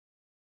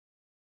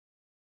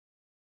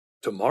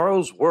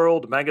Tomorrow's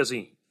World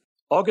Magazine,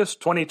 August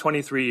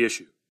 2023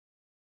 issue.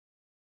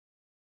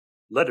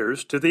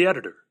 Letters to the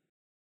Editor.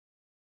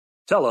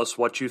 Tell us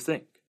what you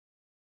think.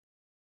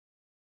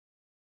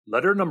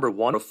 Letter number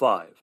 1 of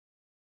 5.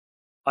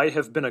 I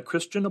have been a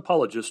Christian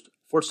apologist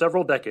for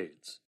several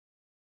decades.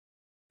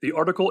 The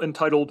article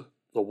entitled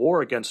The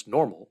War Against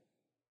Normal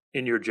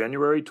in your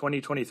January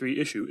 2023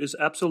 issue is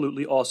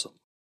absolutely awesome.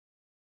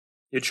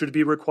 It should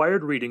be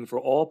required reading for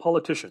all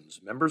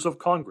politicians, members of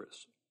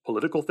Congress,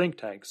 political think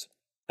tanks,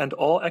 and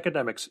all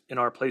academics in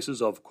our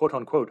places of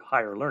quote-unquote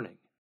higher learning.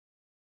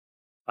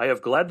 I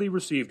have gladly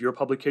received your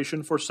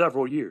publication for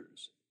several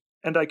years,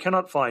 and I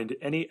cannot find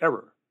any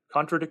error,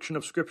 contradiction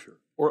of Scripture,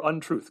 or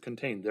untruth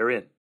contained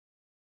therein.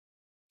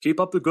 Keep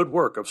up the good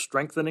work of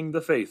strengthening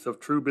the faith of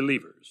true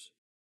believers.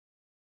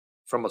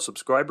 From a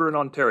subscriber in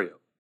Ontario.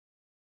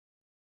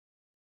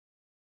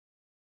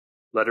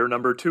 Letter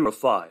number 2 of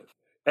 5.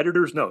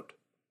 Editor's note.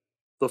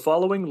 The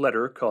following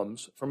letter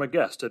comes from a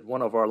guest at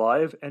one of our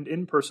live and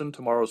in-person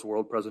Tomorrow's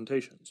World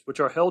presentations, which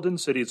are held in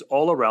cities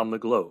all around the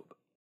globe.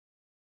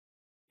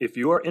 If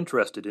you are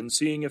interested in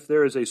seeing if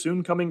there is a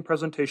soon-coming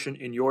presentation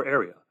in your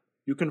area,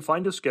 you can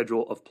find a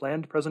schedule of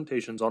planned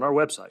presentations on our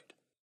website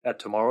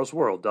at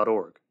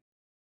tomorrowsworld.org.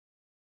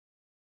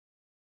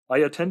 I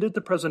attended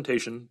the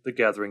presentation The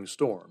Gathering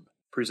Storm,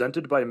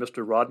 presented by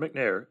Mr. Rod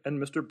McNair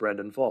and Mr.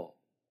 Brandon Fall.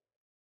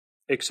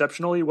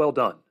 Exceptionally well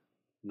done.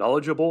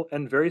 Knowledgeable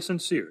and very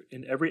sincere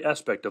in every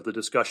aspect of the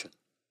discussion.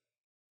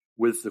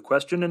 With the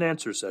question and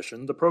answer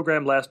session, the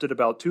program lasted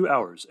about 2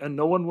 hours and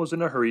no one was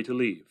in a hurry to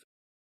leave.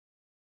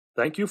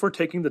 Thank you for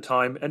taking the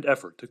time and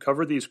effort to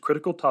cover these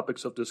critical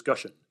topics of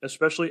discussion,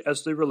 especially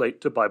as they relate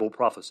to Bible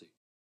prophecy.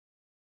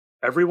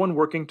 Everyone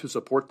working to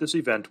support this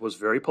event was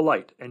very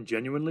polite and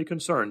genuinely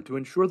concerned to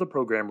ensure the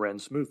program ran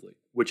smoothly,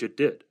 which it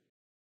did.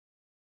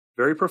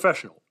 Very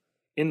professional,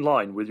 in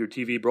line with your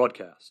TV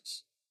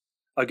broadcasts.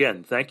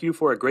 Again, thank you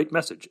for a great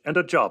message and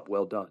a job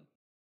well done.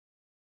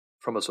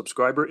 From a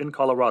subscriber in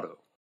Colorado.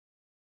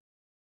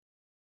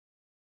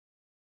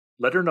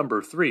 Letter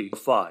number 3 of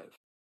 5.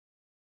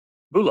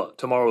 Bula,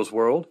 Tomorrow's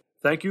World,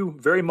 thank you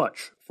very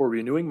much for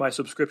renewing my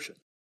subscription.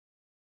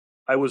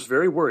 I was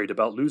very worried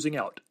about losing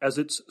out, as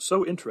it's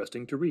so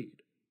interesting to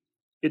read.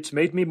 It's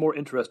made me more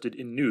interested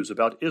in news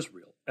about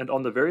Israel and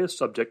on the various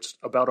subjects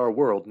about our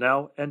world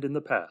now and in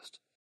the past.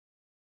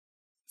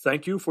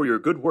 Thank you for your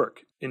good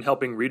work in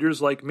helping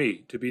readers like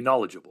me to be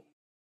knowledgeable.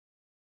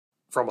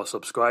 From a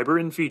subscriber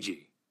in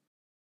Fiji.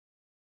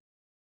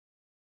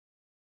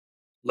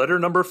 Letter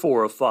number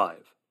 4 of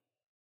 5.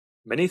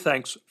 Many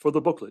thanks for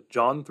the booklet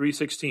John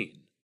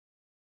 3:16,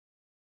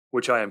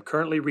 which I am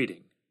currently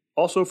reading,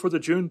 also for the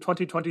June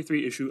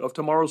 2023 issue of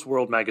Tomorrow's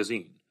World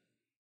magazine.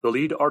 The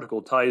lead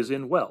article ties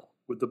in well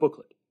with the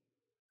booklet.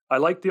 I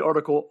like the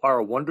article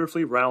Our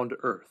Wonderfully Round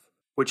Earth,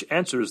 which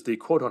answers the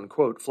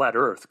quote-unquote flat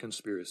earth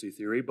conspiracy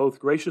theory both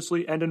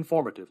graciously and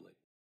informatively.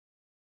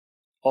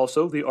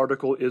 Also, the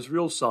article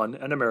Israel's Son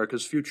and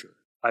America's Future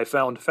I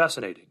found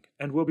fascinating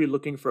and will be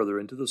looking further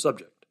into the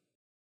subject.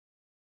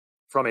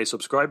 From a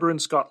subscriber in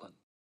Scotland.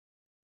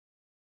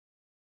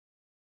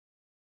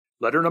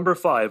 Letter number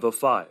 5 of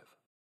 5.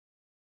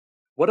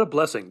 What a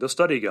blessing the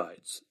study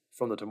guides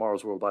from the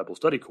Tomorrow's World Bible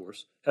Study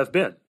course have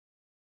been.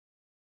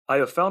 I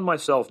have found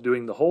myself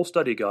doing the whole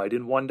study guide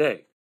in one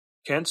day.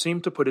 Can't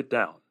seem to put it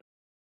down.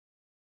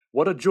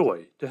 What a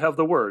joy to have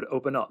the Word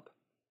open up.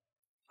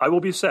 I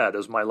will be sad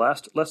as my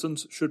last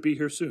lessons should be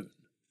here soon.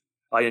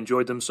 I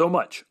enjoyed them so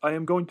much, I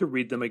am going to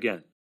read them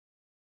again.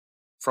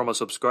 From a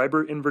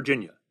subscriber in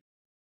Virginia.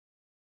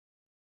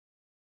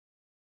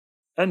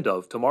 End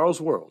of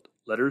Tomorrow's World,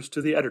 Letters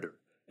to the Editor,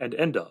 and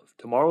end of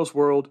Tomorrow's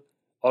World,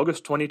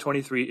 August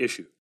 2023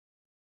 issue.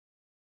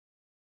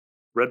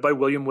 Read by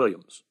William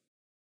Williams.